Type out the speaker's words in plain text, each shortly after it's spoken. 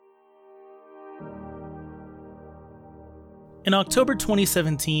In October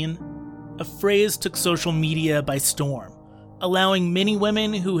 2017, a phrase took social media by storm, allowing many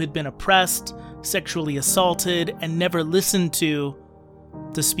women who had been oppressed, sexually assaulted, and never listened to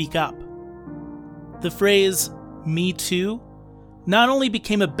speak up. The phrase, "Me Too," not only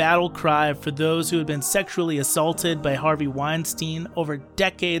became a battle cry for those who had been sexually assaulted by Harvey Weinstein over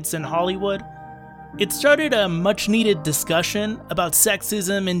decades in Hollywood, it started a much-needed discussion about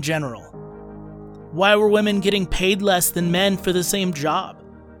sexism in general. Why were women getting paid less than men for the same job?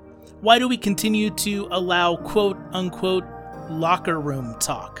 Why do we continue to allow quote-unquote locker room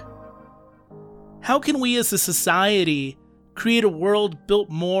talk? How can we as a society create a world built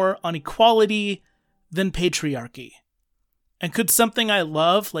more on equality than patriarchy? And could something I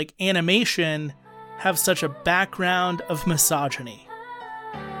love, like animation, have such a background of misogyny?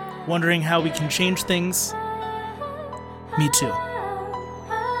 Wondering how we can change things? Me too.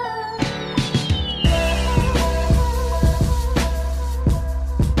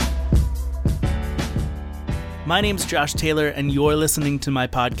 My name's Josh Taylor, and you're listening to my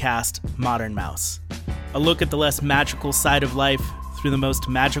podcast, Modern Mouse. A look at the less magical side of life through the most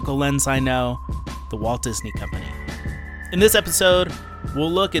magical lens I know, the Walt Disney Company. In this episode, we'll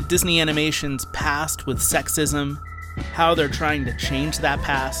look at Disney Animation's past with sexism, how they're trying to change that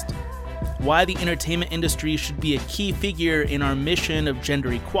past, why the entertainment industry should be a key figure in our mission of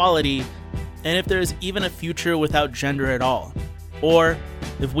gender equality, and if there's even a future without gender at all. Or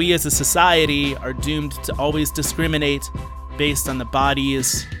if we as a society are doomed to always discriminate based on the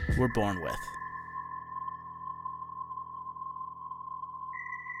bodies we're born with.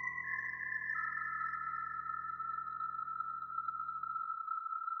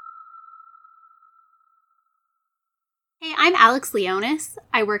 Hey, I'm Alex Leonis.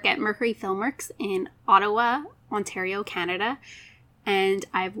 I work at Mercury Filmworks in Ottawa, Ontario, Canada. And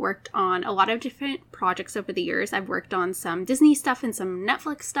I've worked on a lot of different projects over the years. I've worked on some Disney stuff and some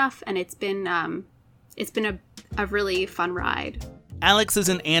Netflix stuff, and it's been a really fun ride. Alex is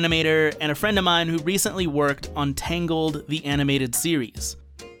an animator and a friend of mine who recently worked on Tangled, the animated series.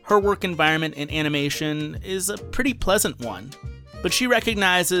 Her work environment in animation is a pretty pleasant one, but she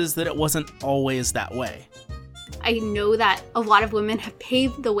recognizes that it wasn't always that way. I know that a lot of women have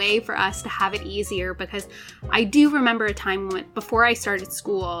paved the way for us to have it easier, because I do remember a time when, before I started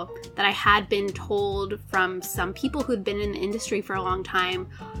school, that I had been told from some people who'd been in the industry for a long time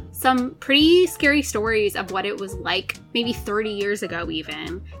some pretty scary stories of what it was like maybe 30 years ago,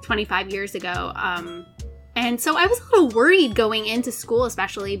 even 25 years ago. And so I was a little worried going into school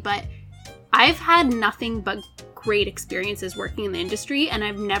especially, but I've had nothing but great experiences working in the industry, and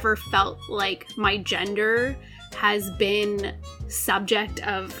I've never felt like my gender has been subject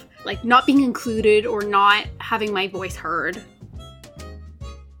of like not being included or not having my voice heard.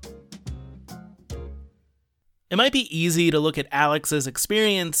 It might be easy to look at Alex's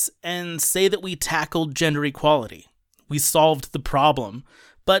experience and say that we tackled gender equality. We solved the problem,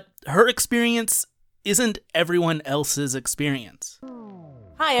 but her experience isn't everyone else's experience.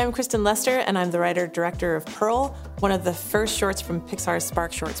 Hi, I'm Kristen Lester, and I'm the writer-director of Pearl, one of the first shorts from Pixar's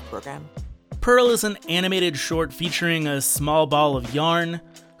Spark Shorts program. Pearl is an animated short featuring a small ball of yarn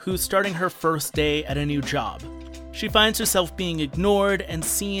who's starting her first day at a new job. She finds herself being ignored and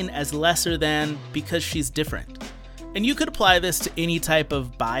seen as lesser than because she's different. And you could apply this to any type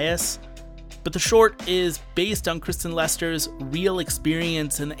of bias, but the short is based on Kristen Lester's real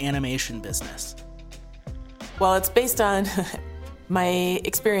experience in the animation business. Well, it's based on my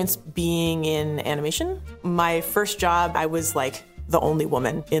experience being in animation. My first job, I was like the only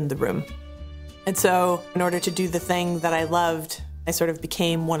woman in the room. And so in order to do the thing that I loved, I sort of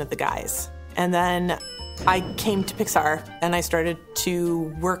became one of the guys. And then I came to Pixar and I started to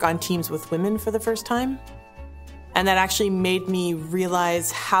work on teams with women for the first time. And that actually made me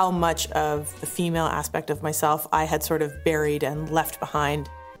realize how much of the female aspect of myself I had sort of buried and left behind.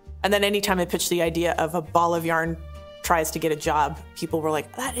 And then anytime I pitched the idea of a ball of yarn tries to get a job, people were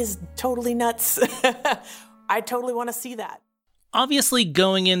like, that is totally nuts. I totally want to see that. Obviously,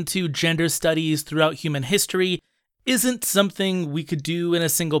 going into gender studies throughout human history isn't something we could do in a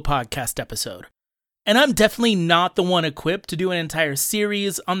single podcast episode. And I'm definitely not the one equipped to do an entire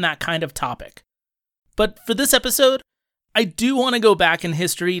series on that kind of topic. But for this episode, I do want to go back in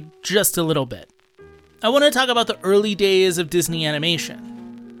history just a little bit. I want to talk about the early days of Disney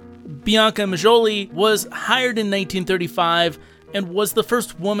animation. Bianca Majoli was hired in 1935 and was the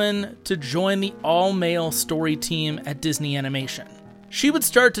first woman to join the all-male story team at Disney Animation. She would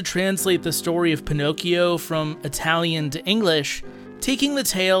start to translate the story of Pinocchio from Italian to English, taking the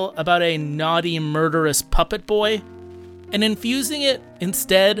tale about a naughty, murderous puppet boy and infusing it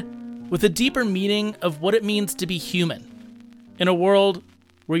instead with a deeper meaning of what it means to be human, in a world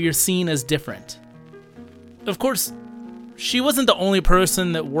where you're seen as different. Of course, she wasn't the only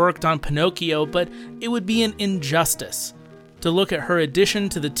person that worked on Pinocchio, but it would be an injustice to look at her addition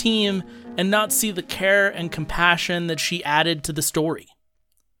to the team and not see the care and compassion that she added to the story.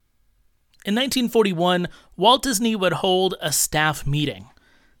 In 1941, Walt Disney would hold a staff meeting,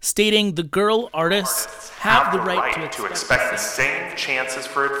 stating the girl artists have the right to expect the same chances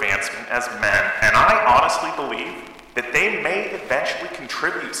for advancement as men, and I honestly believe that they may eventually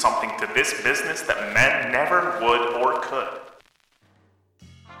contribute something to this business that men never would or could.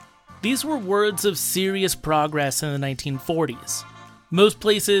 These were words of serious progress in the 1940s. Most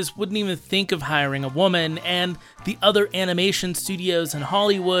places wouldn't even think of hiring a woman, and the other animation studios in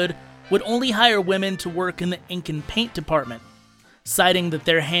Hollywood would only hire women to work in the ink and paint department, citing that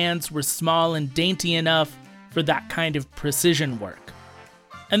their hands were small and dainty enough for that kind of precision work.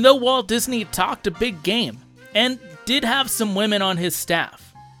 And though Walt Disney talked a big game, and did have some women on his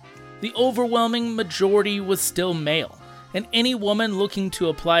staff, the overwhelming majority was still male, and any woman looking to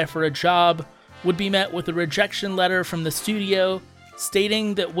apply for a job would be met with a rejection letter from the studio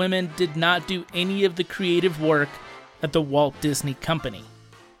stating that women did not do any of the creative work at the Walt Disney Company.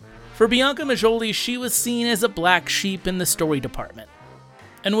 For Bianca Majoli, she was seen as a black sheep in the story department,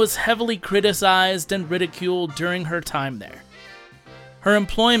 and was heavily criticized and ridiculed during her time there. Her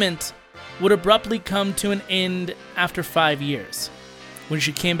employment would abruptly come to an end after 5 years, when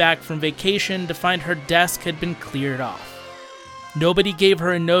she came back from vacation to find her desk had been cleared off. Nobody gave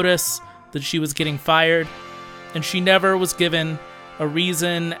her a notice that she was getting fired, and she never was given a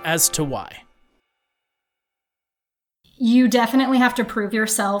reason as to why. You definitely have to prove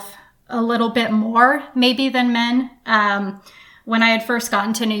yourself a little bit more, maybe, than men. When I had first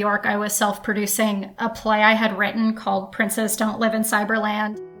gotten to New York, I was self-producing a play I had written called Princes Don't Live in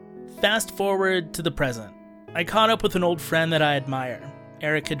Cyberland. Fast forward to the present. I caught up with an old friend that I admire,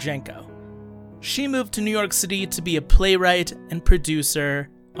 Erica Jenko. She moved to New York City to be a playwright and producer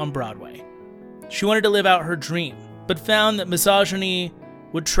on Broadway. She wanted to live out her dream, but found that misogyny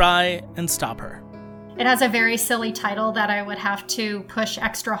would try and stop her. It has a very silly title that I would have to push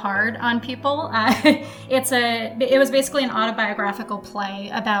extra hard on people. It was basically an autobiographical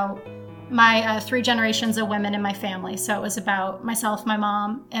play about my 3 generations of women in my family. So it was about myself, my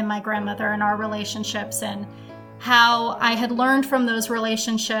mom, and my grandmother and our relationships, and how I had learned from those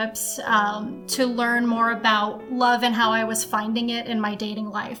relationships to learn more about love and how I was finding it in my dating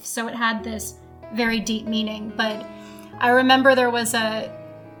life. So it had this very deep meaning. But I remember there was a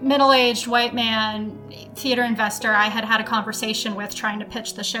middle-aged white man, theater investor I had a conversation with trying to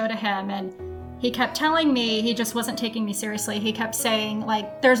pitch the show to him, and he kept telling me, he just wasn't taking me seriously. He kept saying,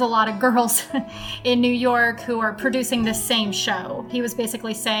 like, there's a lot of girls in New York who are producing this same show. He was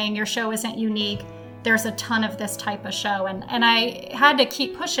basically saying, your show isn't unique. There's a ton of this type of show. And I had to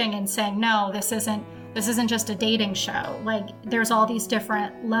keep pushing and saying, no, this isn't just a dating show. Like, there's all these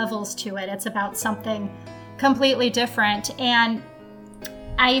different levels to it. It's about something completely different. And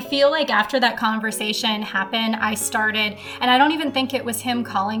I feel like after that conversation happened, I started, and I don't even think it was him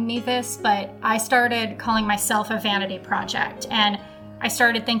calling me this, but I started calling myself a vanity project. And I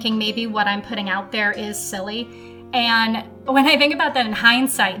started thinking maybe what I'm putting out there is silly. And when I think about that in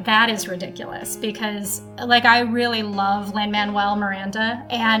hindsight, that is ridiculous because, like, I really love Lin-Manuel Miranda,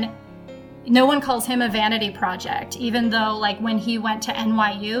 and no one calls him a vanity project, even though, like, when he went to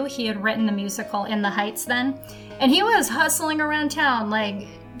NYU, he had written the musical In the Heights then, and he was hustling around town, like,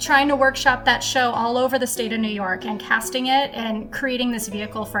 trying to workshop that show all over the state of New York and casting it and creating this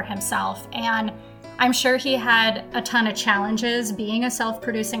vehicle for himself. And I'm sure he had a ton of challenges being a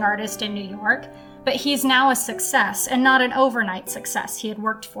self-producing artist in New York, but he's now a success and not an overnight success. He had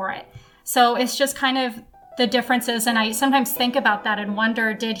worked for it. So it's just kind of the differences. And I sometimes think about that and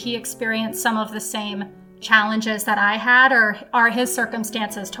wonder, did he experience some of the same challenges that I had, or are his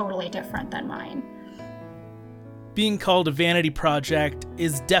circumstances totally different than mine? Being called a vanity project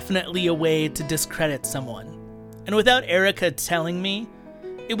is definitely a way to discredit someone. And without Erica telling me,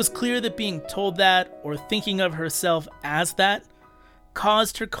 it was clear that being told that or thinking of herself as that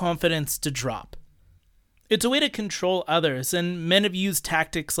caused her confidence to drop. It's a way to control others, and men have used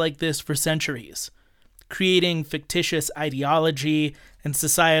tactics like this for centuries, creating fictitious ideology and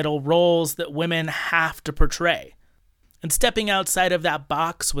societal roles that women have to portray. And stepping outside of that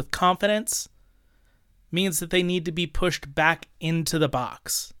box with confidence means that they need to be pushed back into the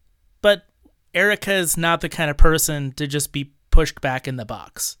box. But Erica is not the kind of person to just be pushed back in the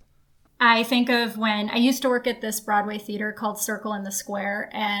box. I think of when I used to work at this Broadway theater called Circle in the Square,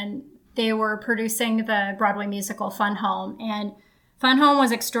 and they were producing the Broadway musical Fun Home. And Fun Home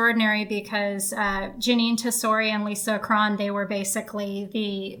was extraordinary because Janine Tesori and Lisa Cron, they were basically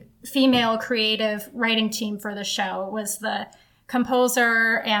the female creative writing team for the show. It was the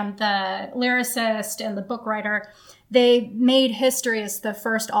composer and the lyricist and the book writer. They made history as the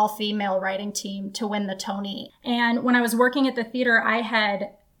first all-female writing team to win the Tony. And when I was working at the theater, I had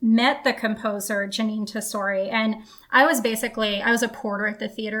met the composer, Janine Tesori, and I was a porter at the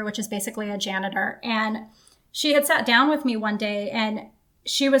theater, which is basically a janitor. And she had sat down with me one day and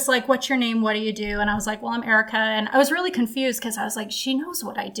she was like, "What's your name? What do you do?" And I was like, "Well, I'm Erica." And I was really confused because I was like, she knows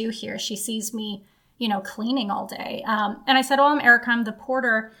what I do here. She sees me, cleaning all day. And I said, "Oh, I'm Erica. I'm the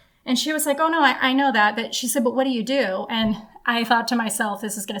porter." And she was like, "Oh, no, I know that." But she said, "But what do you do?" And I thought to myself,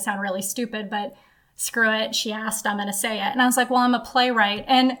 this is going to sound really stupid, but screw it. She asked, I'm going to say it. And I was like, "Well, I'm a playwright."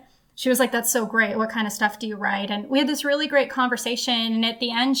 And she was like, "That's so great. What kind of stuff do you write?" And we had this really great conversation. And at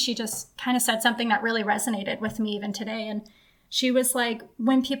the end, she just kind of said something that really resonated with me even today. And she was like,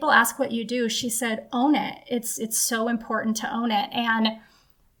 when people ask what you do, she said, own it. It's so important to own it. And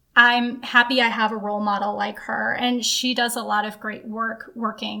I'm happy I have a role model like her. And she does a lot of great work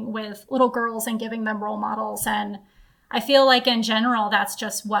working with little girls and giving them role models. And I feel like in general, that's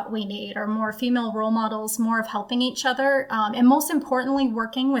just what we need, are more female role models, more of helping each other. And most importantly,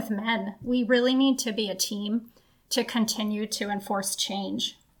 working with men. We really need to be a team to continue to enforce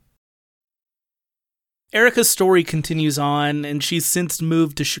change. Erica's story continues on, and she's since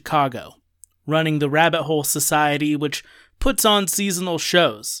moved to Chicago, running the Rabbit Hole Society, which puts on seasonal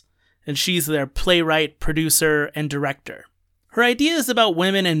shows, and she's their playwright, producer, and director. Her ideas about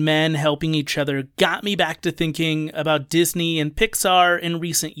women and men helping each other got me back to thinking about Disney and Pixar in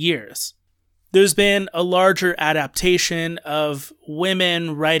recent years. There's been a larger adaptation of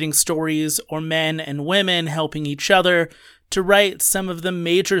women writing stories or men and women helping each other to write some of the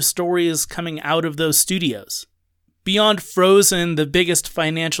major stories coming out of those studios. Beyond Frozen, the biggest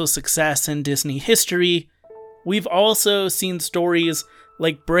financial success in Disney history, we've also seen stories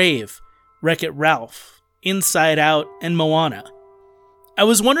like Brave, Wreck-It Ralph, Inside Out, and Moana. I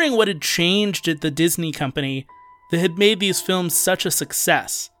was wondering what had changed at the Disney company that had made these films such a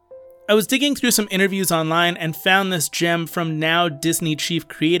success. I was digging through some interviews online and found this gem from now Disney Chief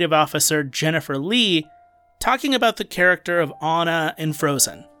Creative Officer Jennifer Lee talking about the character of Anna in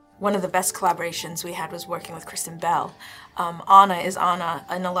Frozen. One of the best collaborations we had was working with Kristen Bell. Anna is Anna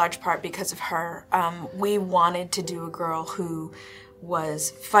in a large part because of her. We wanted to do a girl who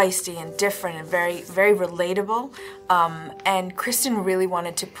was feisty and different and very, very relatable. And Kristen really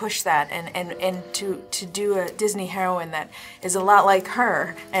wanted to push that and to do a Disney heroine that is a lot like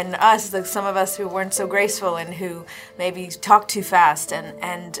her and us, like some of us who weren't so graceful and who maybe talked too fast.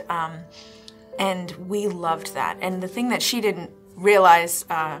 And we loved that. And the thing that she didn't realize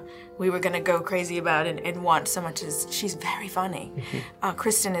we were going to go crazy about and want so much is she's very funny.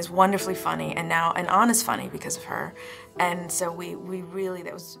 Kristen is wonderfully funny, and Anna's funny because of her. And so we really,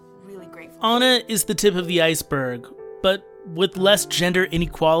 that was really great. Anna is the tip of the iceberg, but with less gender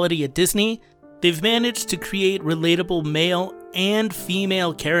inequality at Disney, they've managed to create relatable male and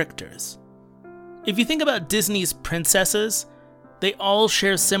female characters. If you think about Disney's princesses, they all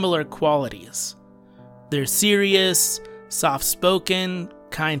share similar qualities. They're serious, soft-spoken,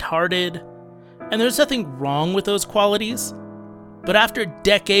 kind-hearted, and there's nothing wrong with those qualities. But after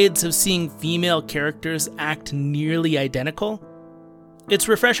decades of seeing female characters act nearly identical, it's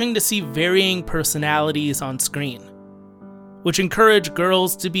refreshing to see varying personalities on screen, which encourage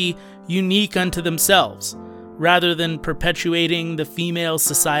girls to be unique unto themselves, rather than perpetuating the female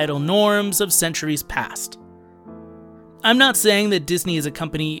societal norms of centuries past. I'm not saying that Disney as a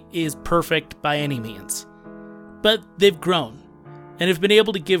company is perfect by any means, but they've grown and have been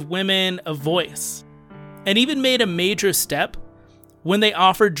able to give women a voice, and even made a major step when they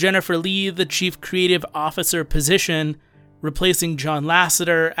offered Jennifer Lee the Chief Creative Officer position, replacing John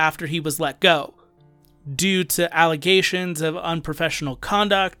Lasseter after he was let go, due to allegations of unprofessional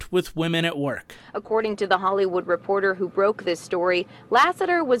conduct with women at work. According to The Hollywood Reporter who broke this story,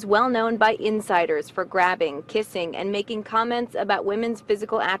 Lasseter was well known by insiders for grabbing, kissing, and making comments about women's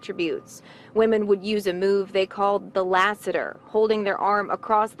physical attributes. Women would use a move they called the Lasseter, holding their arm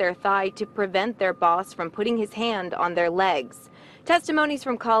across their thigh to prevent their boss from putting his hand on their legs. Testimonies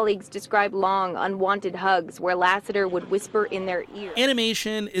from colleagues describe long, unwanted hugs where Lasseter would whisper in their ear.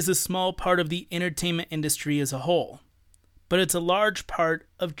 Animation is a small part of the entertainment industry as a whole, but it's a large part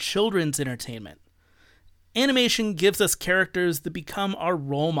of children's entertainment. Animation gives us characters that become our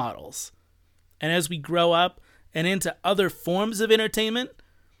role models. And as we grow up and into other forms of entertainment,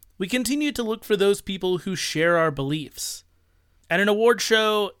 we continue to look for those people who share our beliefs. At an award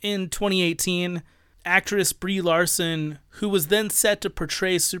show in 2018, Actress Brie Larson, who was then set to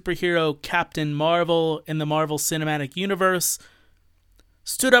portray superhero Captain Marvel in the Marvel Cinematic Universe,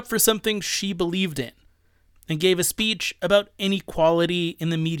 stood up for something she believed in and gave a speech about inequality in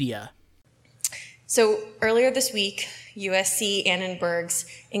the media. So earlier this week, USC Annenberg's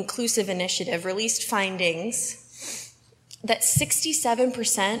Inclusive Initiative released findings that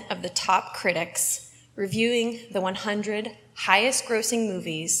 67% of the top critics reviewing the 100 highest grossing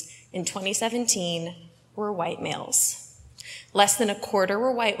movies in 2017 were white males. Less than a quarter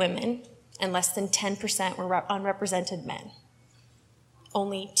were white women, and less than 10% were unrepresented men.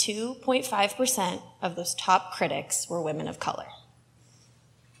 Only 2.5% of those top critics were women of color.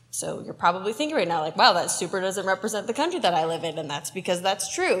 So you're probably thinking right now, like, wow, that super doesn't represent the country that I live in, and that's because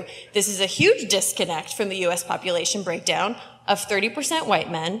that's true. This is a huge disconnect from the U.S. population breakdown of 30%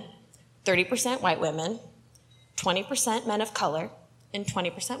 white men, 30% white women, 20% men of color, and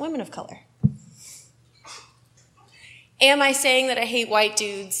 20% women of color. Am I saying that I hate white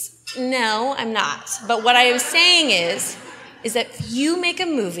dudes? No, I'm not. But what I am saying is that if you make a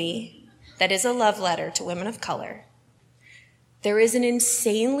movie that is a love letter to women of color, there is an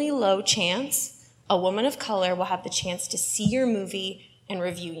insanely low chance a woman of color will have the chance to see your movie and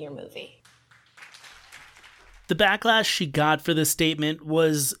review your movie. The backlash she got for this statement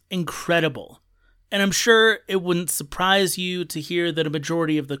was incredible, and I'm sure it wouldn't surprise you to hear that a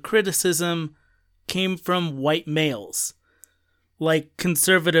majority of the criticism came from white males, like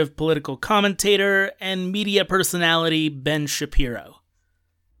conservative political commentator and media personality Ben Shapiro.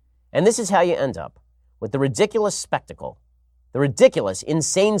 And this is how you end up with the ridiculous spectacle, the ridiculous,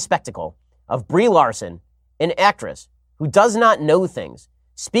 insane spectacle of Brie Larson, an actress who does not know things,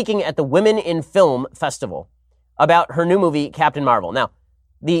 speaking at the Women in Film Festival about her new movie, Captain Marvel. Now,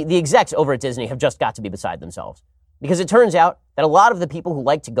 the execs over at Disney have just got to be beside themselves, because it turns out that a lot of the people who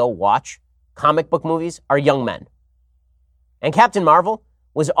like to go watch comic book movies are young men. And Captain Marvel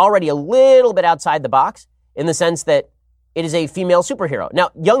was already a little bit outside the box in the sense that it is a female superhero.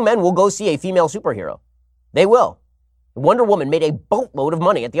 Now, young men will go see a female superhero. They will. Wonder Woman made a boatload of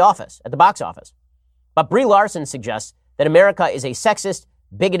money at the box office. But Brie Larson suggests that America is a sexist,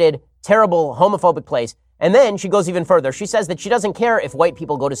 bigoted, terrible, homophobic place. And then she goes even further. She says that she doesn't care if white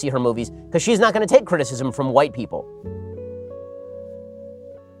people go to see her movies because she's not going to take criticism from white people.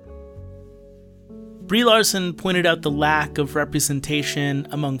 Brie Larson pointed out the lack of representation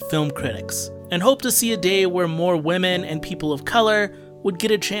among film critics and hoped to see a day where more women and people of color would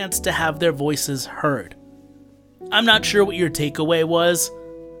get a chance to have their voices heard. I'm not sure what your takeaway was,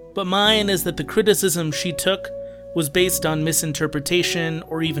 but mine is that the criticism she took was based on misinterpretation,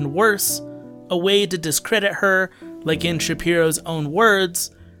 or even worse, a way to discredit her, like in Shapiro's own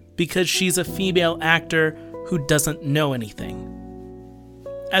words, because she's a female actor who doesn't know anything.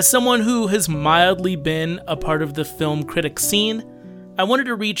 As someone who has mildly been a part of the film critic scene, I wanted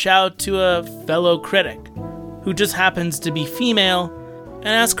to reach out to a fellow critic who just happens to be female and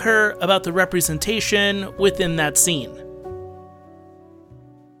ask her about the representation within that scene.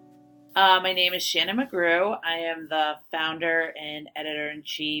 My name is Shannon McGrew. I am the founder and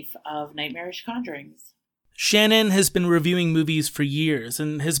editor-in-chief of Nightmarish Conjurings. Shannon has been reviewing movies for years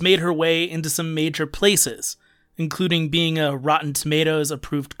and has made her way into some major places, including being a Rotten Tomatoes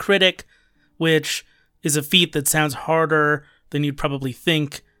approved critic, which is a feat that sounds harder than you'd probably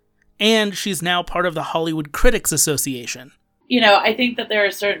think, and she's now part of the Hollywood Critics Association. You know, I think that there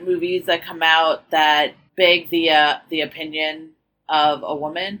are certain movies that come out that beg the opinion of a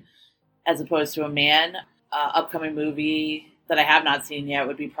woman as opposed to a man. Upcoming movie that I have not seen yet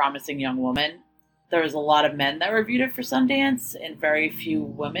would be Promising Young Woman. There was a lot of men that reviewed it for Sundance and very few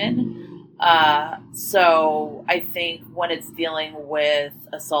women. So I think when it's dealing with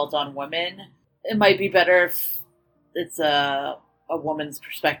assault on women, it might be better if it's a woman's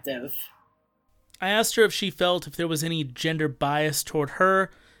perspective. I asked her if she felt if there was any gender bias toward her,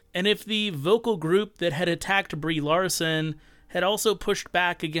 and if the vocal group that had attacked Brie Larson had also pushed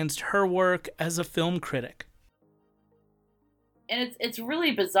back against her work as a film critic. And it's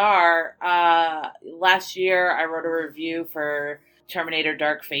really bizarre. Last year, I wrote a review for Terminator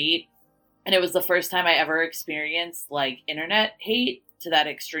Dark Fate, and it was the first time I ever experienced like internet hate to that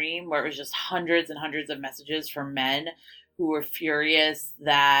extreme, where it was just hundreds and hundreds of messages from men who were furious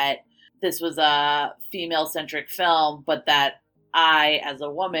that this was a female-centric film, but that I, as a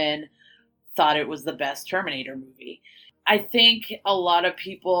woman, thought it was the best Terminator movie. I think a lot of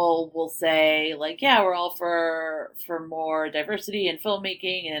people will say, like, yeah, we're all for more diversity in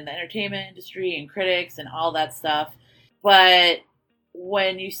filmmaking and in the entertainment industry and critics and all that stuff. But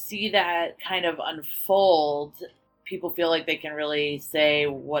when you see that kind of unfold, people feel like they can really say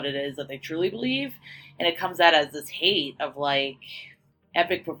what it is that they truly believe. And it comes out as this hate of like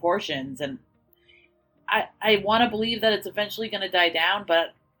epic proportions. And I want to believe that it's eventually going to die down,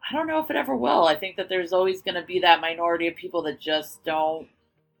 but I don't know if it ever will. I think that there's always going to be that minority of people that just don't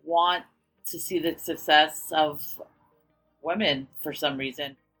want to see the success of women for some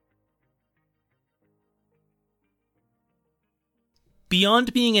reason.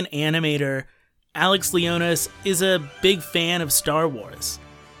 Beyond being an animator, Alex Leonis is a big fan of Star Wars,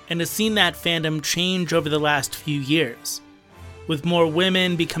 and has seen that fandom change over the last few years, with more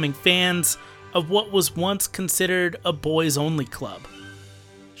women becoming fans of what was once considered a boys-only club.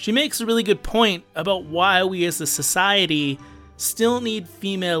 She makes a really good point about why we as a society still need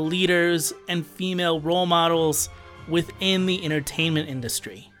female leaders and female role models within the entertainment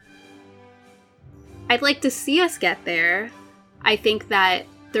industry. I'd like to see us get there. I think that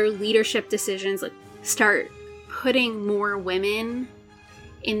their leadership decisions start putting more women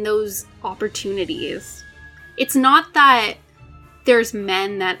in those opportunities. It's not that there's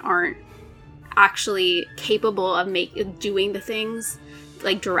men that aren't actually capable of doing the things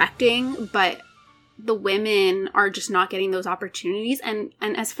like directing, but the women are just not getting those opportunities, and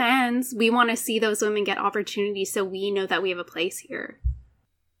as fans we want to see those women get opportunities so we know that we have a place here.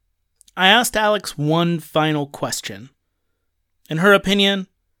 I asked Alex one final question. In her opinion,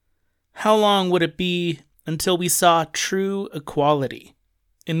 how long would it be until we saw true equality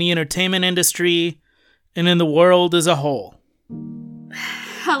in the entertainment industry and in the world as a whole?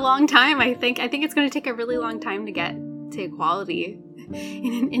 A long time, I think. I think it's going to take a really long time to get to equality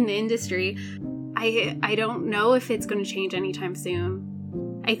in the industry. I don't know if it's going to change anytime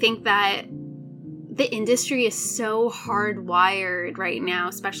soon. I think that the industry is so hardwired right now,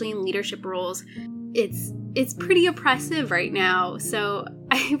 especially in leadership roles. It's pretty oppressive right now. So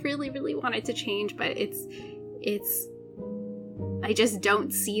I really, really want it to change, but I just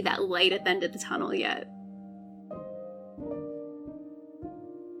don't see that light at the end of the tunnel yet.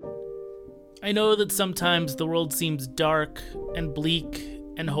 I know that sometimes the world seems dark and bleak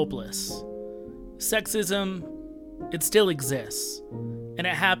and hopeless. Sexism, it still exists, and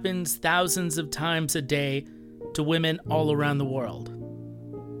it happens thousands of times a day to women all around the world.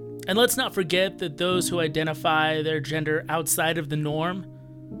 And let's not forget that those who identify their gender outside of the norm,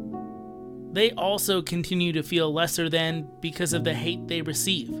 they also continue to feel lesser than because of the hate they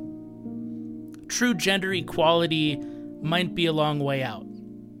receive. True gender equality might be a long way out,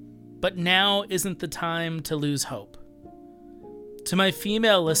 but now isn't the time to lose hope. To my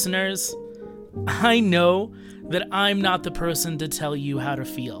female listeners, I know that I'm not the person to tell you how to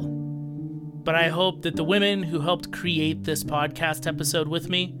feel, but I hope that the women who helped create this podcast episode with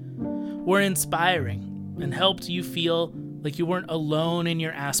me were inspiring and helped you feel like you weren't alone in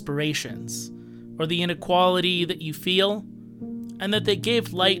your aspirations or the inequality that you feel, and that they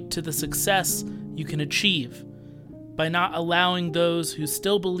gave light to the success you can achieve by not allowing those who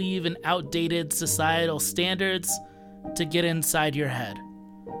still believe in outdated societal standards to get inside your head.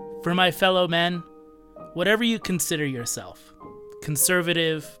 For my fellow men, whatever you consider yourself,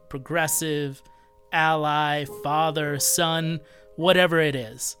 conservative, progressive, ally, father, son, whatever it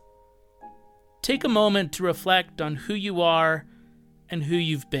is, take a moment to reflect on who you are and who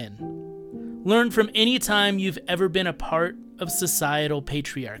you've been. Learn from any time you've ever been a part of societal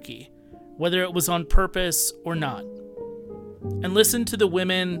patriarchy, whether it was on purpose or not. And listen to the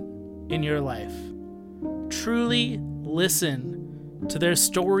women in your life. Truly listen to their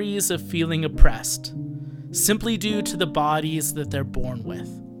stories of feeling oppressed, simply due to the bodies that they're born with.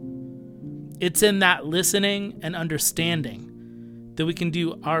 It's in that listening and understanding that we can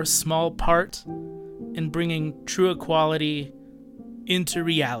do our small part in bringing true equality into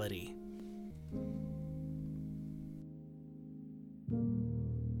reality.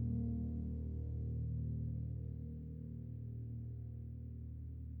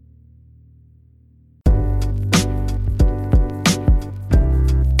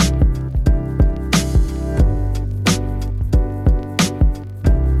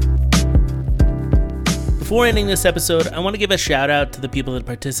 Before ending this episode, I want to give a shout out to the people that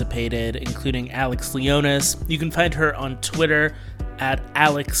participated, including Alex Leonis. You can find her on Twitter at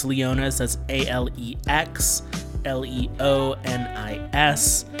Alex Leonis, that's AlexLeonis.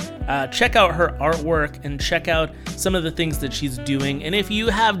 Check out her artwork and check out some of the things that she's doing. And if you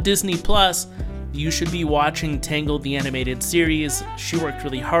have Disney Plus, you should be watching Tangled the animated series. She worked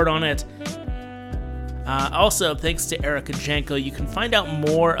really hard on it. Also, thanks to Erica Janko. You can find out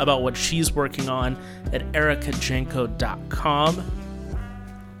more about what she's working on at ericajanko.com.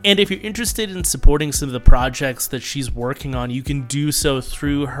 And if you're interested in supporting some of the projects that she's working on, you can do so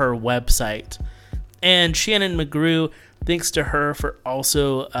through her website. And Shannon McGrew, thanks to her for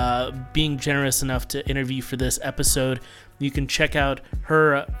also being generous enough to interview for this episode. You can check out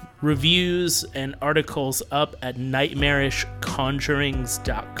her reviews and articles up at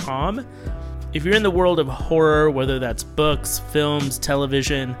nightmarishconjurings.com. If you're in the world of horror, whether that's books, films,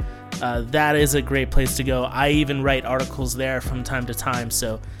 television, that is a great place to go. I even write articles there from time to time,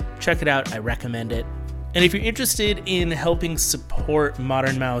 so check it out. I recommend it. And if you're interested in helping support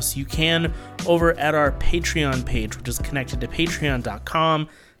Modern Mouse, you can over at our Patreon page, which is connected to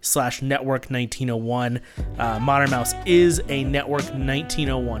patreon.com/network1901. Modern Mouse is a Network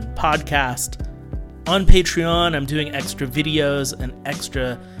 1901 podcast. On Patreon, I'm doing extra videos and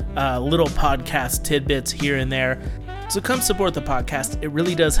extra little podcast tidbits here and there. So come support the podcast. It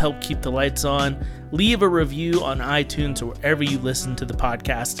really does help keep the lights on. Leave a review on iTunes or wherever you listen to the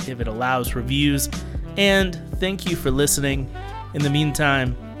podcast if it allows reviews. And thank you for listening. In the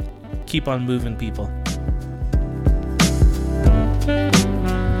meantime, keep on moving, people.